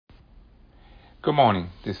Good morning.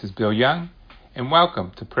 This is Bill Young, and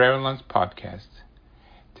welcome to Prayer and Lunch Podcast.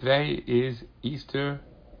 Today is Easter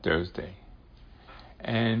Thursday,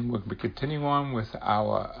 and we'll be continuing on with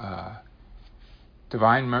our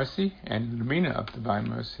Divine Mercy and Novena of Divine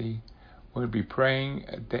Mercy. We'll be praying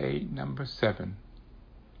day number 7.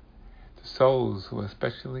 The souls who are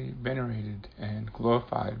especially venerated and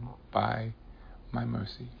glorified by my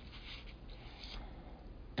mercy.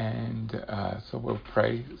 And so we'll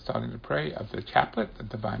starting to pray of the chaplet of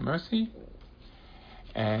Divine Mercy.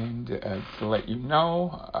 And to let you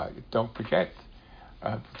know, don't forget,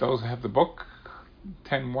 for those who have the book,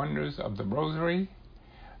 10 Wonders of the Rosary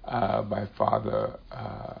by Father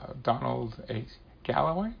Donald H.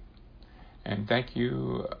 Galloway. And thank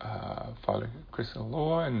you, Father Crystal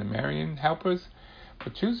Law and the Marian helpers, for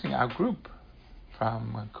choosing our group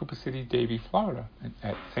from Cooper City, Davie, Florida,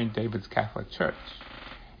 at St. David's Catholic Church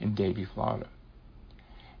in Davie, Florida.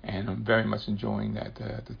 And I'm very much enjoying that,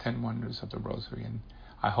 the 10 Wonders of the Rosary. And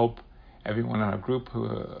I hope everyone in our group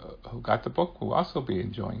who got the book will also be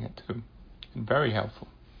enjoying it too. And very helpful.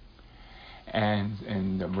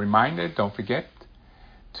 And a reminder, don't forget,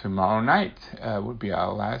 tomorrow night will be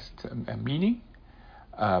our last meeting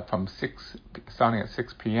starting at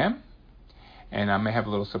 6 p.m. And I may have a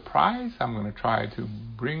little surprise. I'm going to try to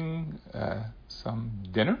bring some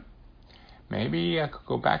dinner. Maybe I could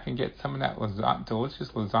go back and get some of that delicious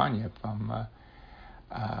lasagna from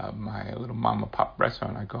my little mom and pop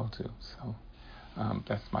restaurant I go to. So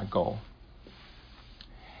that's my goal.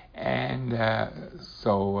 And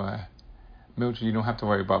so Mildred, you don't have to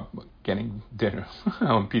worry about getting dinner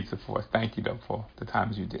on Pizza Force. Thank you, though, for the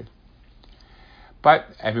times you did. But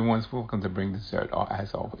everyone's welcome to bring dessert,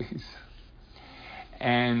 as always.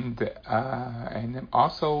 And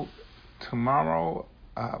also tomorrow,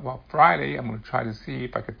 Friday, I'm going to try to see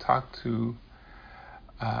if I could talk to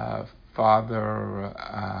Father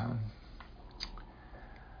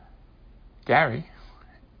Gary,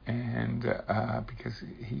 and because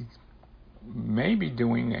he's maybe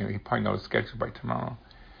doing, he probably knows the schedule by tomorrow,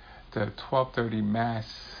 the 12:30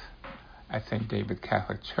 Mass at St. David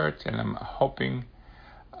Catholic Church, and I'm hoping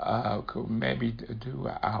could maybe do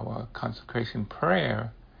our consecration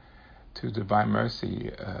prayer to Divine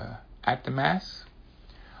Mercy at the Mass,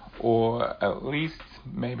 or at least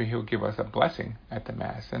maybe he'll give us a blessing at the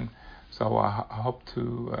Mass. And so I hope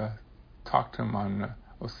to talk to him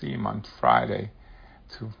or see him on Friday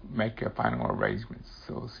to make final arrangements.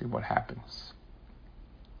 So we'll see what happens.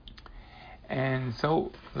 And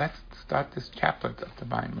so let's start this chaplet of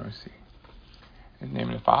Divine Mercy. In the name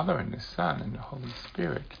of the Father, and the Son, and the Holy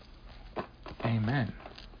Spirit. Amen.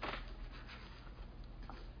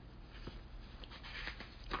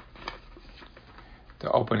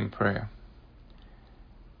 The opening prayer.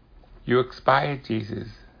 You expired, Jesus,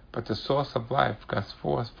 but the source of life gusts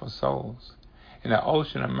forth for souls. In the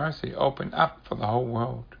ocean of mercy, open up for the whole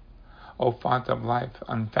world. O font of life,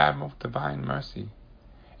 unfathomable divine mercy,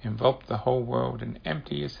 envelop the whole world and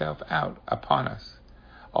empty yourself out upon us.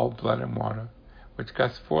 O blood and water, which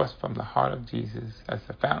gusts forth from the heart of Jesus as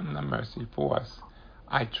the fountain of mercy for us,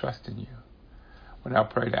 I trust in you. We now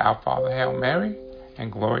pray to our Father, Hail Mary,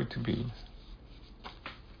 and glory to be.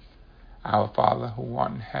 Our Father, who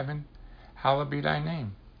art in heaven, hallowed be thy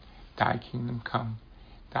name. Thy kingdom come,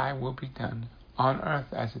 thy will be done, on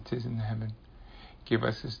earth as it is in heaven. Give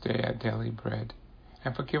us this day our daily bread,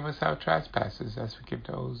 and forgive us our trespasses as we forgive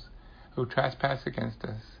those who trespass against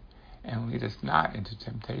us. And lead us not into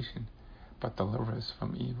temptation, but deliver us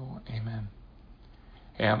from evil. Amen.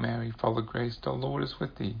 Hail Mary, full of grace, the Lord is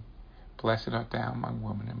with thee. Blessed art thou among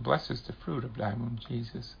women, and blessed is the fruit of thy womb,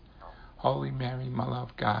 Jesus. Holy Mary, Mother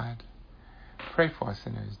of God, pray for us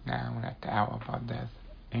sinners, now and at the hour of our death.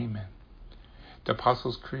 Amen. The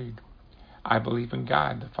Apostles' Creed. I believe in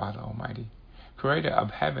God, the Father Almighty, creator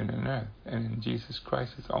of heaven and earth, and in Jesus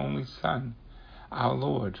Christ, his only Son, our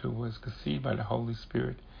Lord, who was conceived by the Holy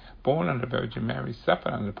Spirit, born of the Virgin Mary,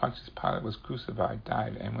 suffered under Pontius Pilate, was crucified,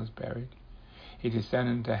 died, and was buried. He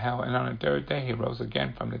descended into hell, and on the third day he rose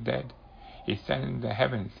again from the dead. He ascended into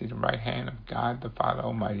heaven, and seated at the right hand of God, the Father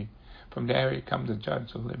Almighty. From there he comes to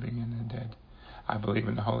judge the living and the dead. I believe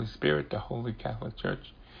in the Holy Spirit, the Holy Catholic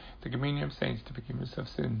Church, the communion of saints, the forgiveness of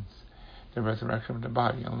sins, the resurrection of the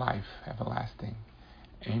body, and life everlasting.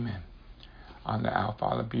 Amen. On the Our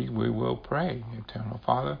Father bead, we will pray. Eternal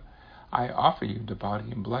Father, I offer you the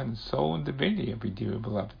body and blood and soul and divinity of your dear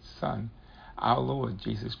beloved Son, our Lord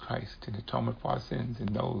Jesus Christ, in atonement for our sins and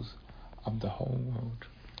those of the whole world.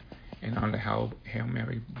 And on the Hail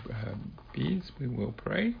Mary beads, we will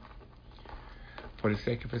pray. For the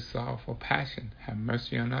sake of his sorrowful passion, have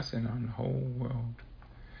mercy on us and on the whole world.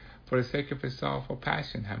 For the sake of his sorrowful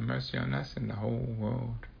passion, have mercy on us and the whole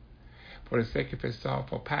world. For the sake of his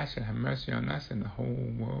sorrowful passion, have mercy on us and the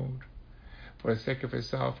whole world. For the sake of his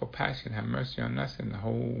sorrowful passion, have mercy on us and the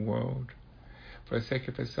whole world. For the sake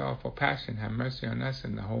of his sorrowful passion, have mercy on us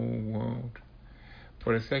and the whole world.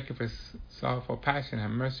 For the sake of his sorrowful passion,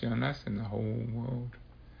 have mercy on us and the whole world.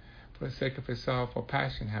 For the sake of his sorrowful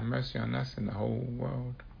passion, have mercy on us and the whole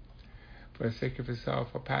world. For the sake of his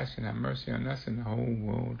sorrowful passion, have mercy on us and the whole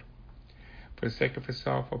world. For the sake of his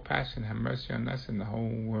sorrowful passion, have mercy on us and the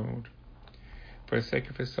whole world. For the sake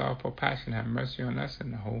of his sorrowful passion, have mercy on us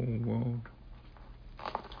and the whole world.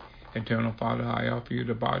 Eternal Father, I offer you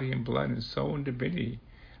the body and blood and soul and divinity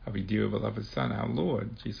of your dear beloved Son, our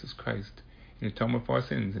Lord Jesus Christ, in atonement for our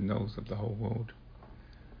sins and those of the whole world.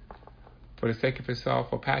 For the sake of his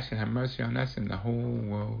sorrowful passion, have mercy on us and the whole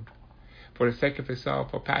world. For the sake of his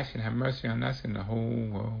sorrowful passion, have mercy on us and the whole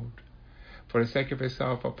world. For the sake of his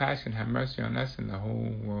sorrowful passion, have mercy on us and the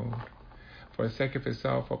whole world. For the sake of his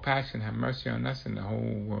sorrowful passion, have mercy on us and the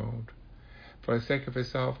whole world. For the sake of his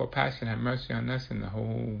sorrowful passion, have mercy on us and the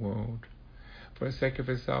whole world. For the sake of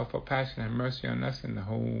his sorrowful passion, have mercy on us and the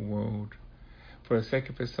whole world. For the sake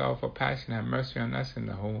of his sorrowful passion, have mercy on us and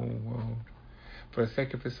the whole world. For the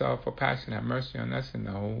sake of his sorrowful passion, have mercy on us and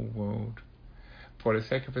the whole world. For the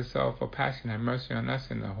sake of his sorrowful passion, have mercy on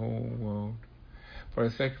us and the whole world. For the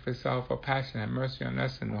sake of his sorrowful passion, have mercy on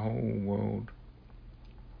us and the whole world.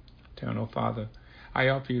 Eternal Father, I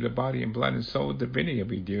offer you the body and blood and soul and divinity of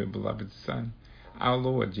your dear beloved Son, our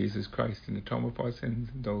Lord Jesus Christ, in atonement for our sins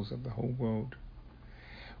and those of the whole world.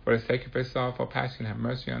 For the sake of his sorrowful passion, have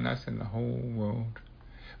mercy on us and the whole world.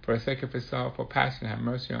 For the sake of his sorrowful passion, have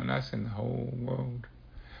mercy on us and the whole world.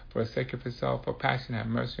 For the sake of his sorrowful passion, have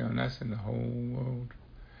mercy on us and the whole world.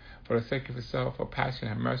 For the sake of his sorrowful passion,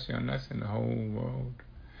 have mercy on us and the whole world.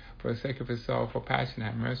 For the sake of his sorrowful passion,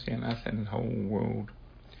 have mercy on us and the whole world.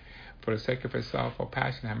 For the sake of his sorrowful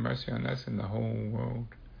passion, have mercy on us and the whole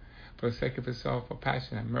world. For the sake of his sorrowful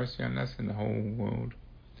passion, have mercy on us and the whole world.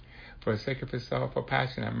 For the sake of his sorrowful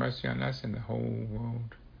passion, have mercy on us and the whole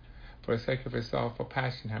world. For the sake of his sorrowful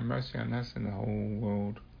passion, have mercy on us and the whole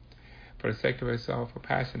world. For the sake of his sorrowful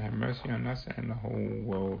passion, have mercy on us and the whole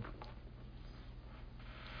world.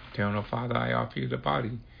 Eternal Father, I offer you the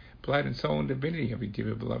body, blood, and soul and divinity of your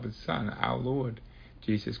dear beloved Son, our Lord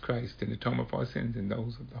Jesus Christ, in atonement for our sins and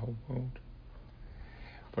those of the whole world.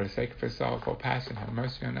 For the sake of his sorrowful passion, have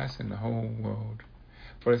mercy on us and the whole world.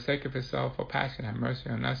 For the sake of his sorrowful passion, have mercy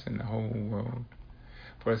on us and the whole world.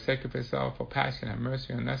 For the sake of his sorrowful passion, have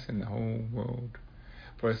mercy on us and the whole world.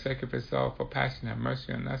 For the sake of his sorrowful passion, have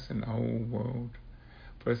mercy on us and the whole world.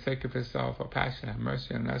 For the sake of his sorrowful passion, have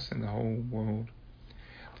mercy on us and the whole world.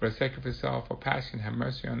 For the sake of his sorrowful passion, have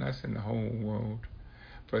mercy on us and the whole world.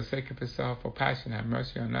 For the sake of his sorrowful passion, have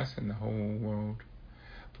mercy on us and the whole world.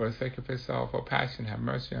 For the sake of his sorrowful passion, have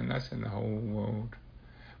mercy on us and the whole world.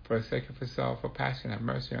 For the sake of his sorrowful passion, have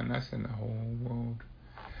mercy on us and the whole world.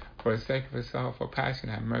 For the sake of his sorrowful passion,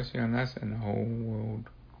 have mercy on us and the whole world.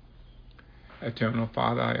 Eternal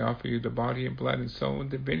Father, I offer you the body and blood and soul and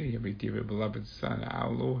divinity of your dear beloved Son, our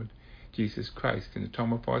Lord Jesus Christ, in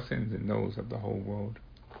atonement for our sins and those of the whole world.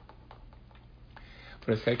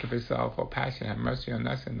 For the sake of his sorrowful passion, have mercy on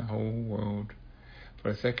us and the whole world.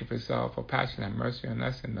 For the sake of his sorrowful passion, have mercy on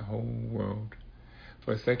us and the whole world.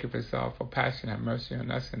 For the sake of his sorrowful passion, have mercy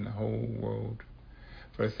on us and the whole world.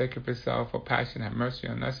 For the sake of his sorrowful passion, have mercy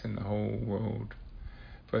on us and the whole world.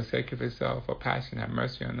 For the sake of his sorrowful passion, have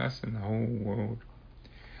mercy on us and the whole world.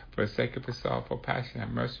 For the sake of his sorrowful passion, have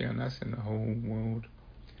mercy on us and the whole world.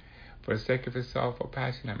 For the sake of his sorrowful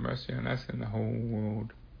passion, have mercy on us and the whole world.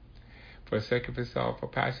 For the sake of his sorrowful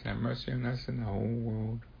passion, have mercy on us and the whole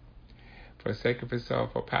world. For the sake of his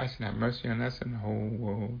sorrowful passion, have mercy on us and the whole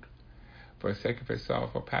world. For the sake of his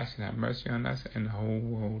sorrowful passion, have mercy on us and the whole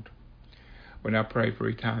world. We now pray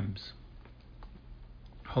 3 times.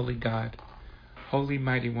 Holy God, Holy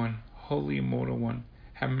Mighty One, Holy Immortal One,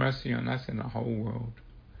 have mercy on us and the whole world.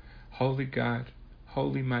 Holy God,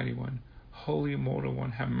 Holy Mighty One, Holy Immortal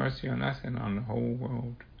One, have mercy on us and on the whole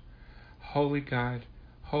world. Holy God,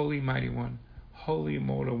 Holy Mighty One, Holy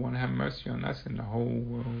Immortal One, have mercy on us and the whole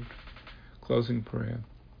world. Closing prayer.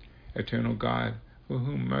 Eternal God, for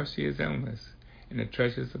whom mercy is endless and the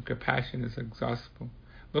treasures of compassion is exhaustible,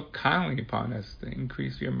 look kindly upon us to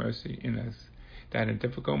increase your mercy in us, that in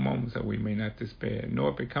difficult moments that we may not despair,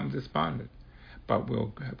 nor become despondent, but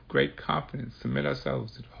will have great confidence submit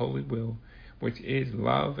ourselves to the holy will, which is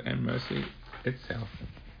love and mercy itself.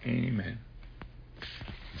 Amen.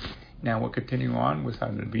 Now we'll continue on with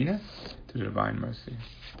our Novena to the Divine Mercy.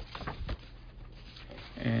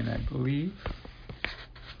 And I believe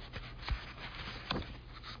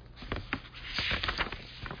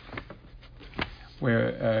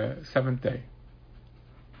We're seventh day.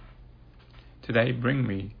 Today bring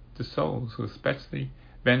me the souls who are especially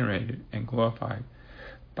venerated and glorified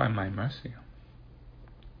by my mercy.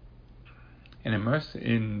 And immerse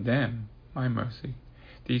in them my mercy.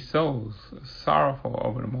 These souls, sorrowful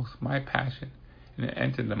over the most my passion, and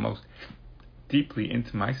enter the most deeply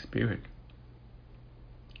into my spirit.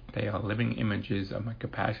 They are living images of my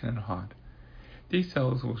compassionate heart. These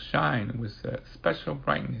souls will shine with a special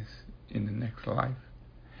brightness in the next life.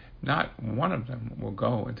 Not one of them will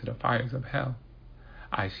go into the fires of hell.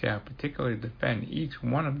 I shall particularly defend each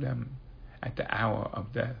one of them at the hour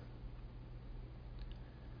of death.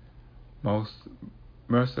 Most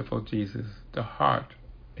merciful Jesus, the heart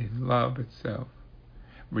is love itself.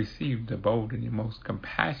 Receive the bold and most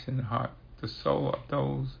compassionate heart, the soul of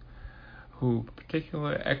those who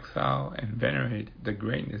particularly exile and venerate the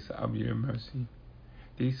greatness of your mercy.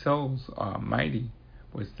 These souls are mighty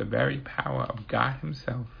with the very power of God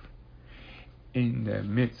Himself. In the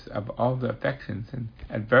midst of all the affections and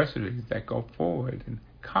adversities that go forward in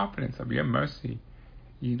confidence of your mercy,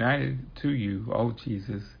 united to you, O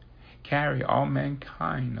Jesus, carry all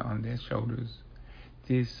mankind on their shoulders.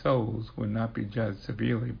 These souls will not be judged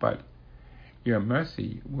severely, but your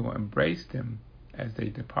mercy will embrace them as they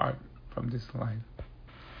depart from this life.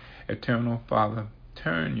 Eternal Father,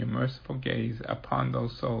 turn your merciful gaze upon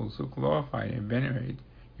those souls who glorify and venerate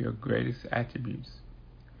your greatest attributes,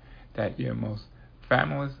 that your most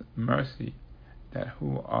fathomless mercy, that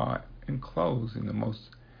who are enclosed in the most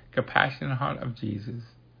compassionate heart of Jesus.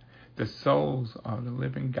 The souls are the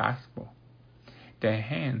living gospel. Their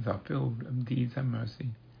hands are filled with deeds of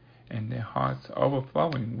mercy, and their hearts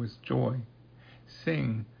overflowing with joy.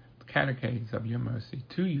 Sing canticles of your mercy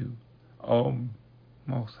to you, O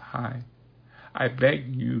Most High. I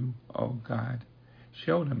beg you, O God,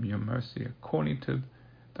 show them your mercy according to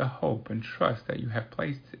the hope and trust that you have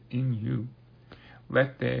placed in you.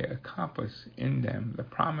 Let they accomplish in them the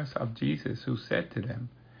promise of Jesus, who said to them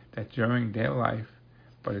that during their life,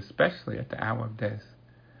 but especially at the hour of death,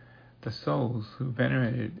 the souls who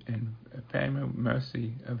venerated and family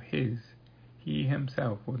mercy of His, He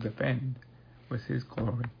Himself will defend with His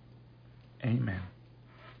glory. Amen.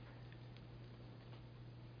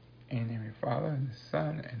 In the name of the Father, and the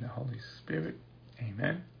Son, and the Holy Spirit.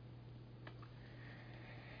 Amen.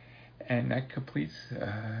 And that completes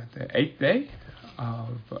the 8th day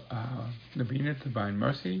of Novena Divine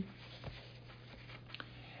Mercy.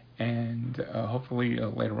 And hopefully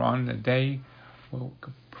later on in the day, we'll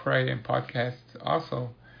pray and podcast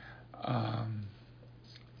also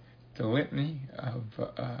the litany of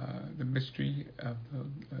the mystery of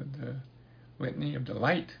the litany of the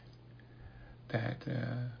light that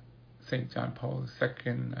St. John Paul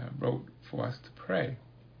II wrote for us to pray,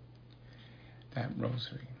 that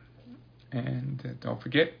rosary. And don't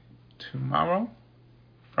forget, tomorrow,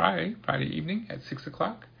 Friday evening at 6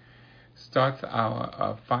 o'clock, starts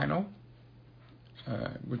our final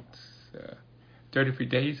with 33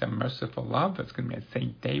 Days of Merciful Love. That's going to be at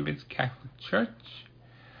St. David's Catholic Church,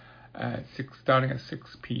 starting at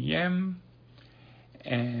 6 p.m.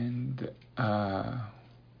 And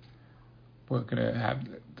we're going to have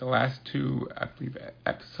the last two, I believe,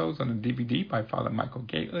 episodes on the DVD by Father Michael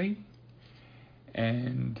Gately,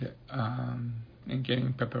 and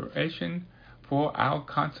getting preparation for our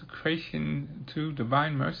consecration to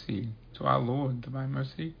Divine Mercy, to our Lord, Divine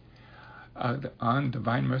Mercy, on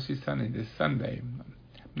Divine Mercy Sunday, this Sunday. I'm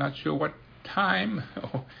not sure what time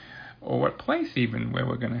or what place even where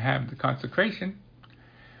we're going to have the consecration,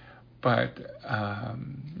 but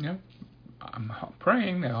I'm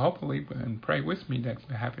praying that hopefully, and pray with me, that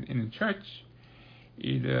we have it in the church,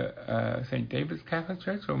 either St. David's Catholic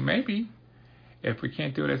Church, or maybe, if we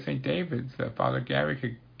can't do it at St. David's, Father Gary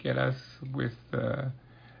could get us with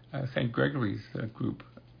St. Gregory's group,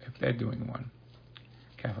 if they're doing one,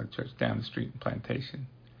 Catholic Church down the street in Plantation.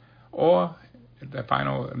 Or the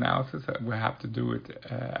final analysis, we'll have to do it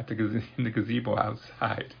in the gazebo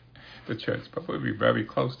outside the church, but we'll be very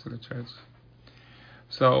close to the church.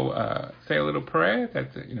 So say a little prayer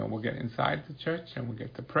that we'll get inside the church and we'll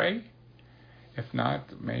get to pray. If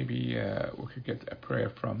not, maybe we could get a prayer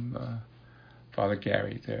from Father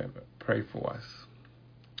Gary to pray for us.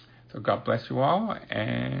 So God bless you all,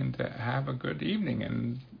 and have a good evening,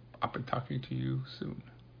 and I'll be talking to you soon.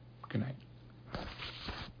 Good night.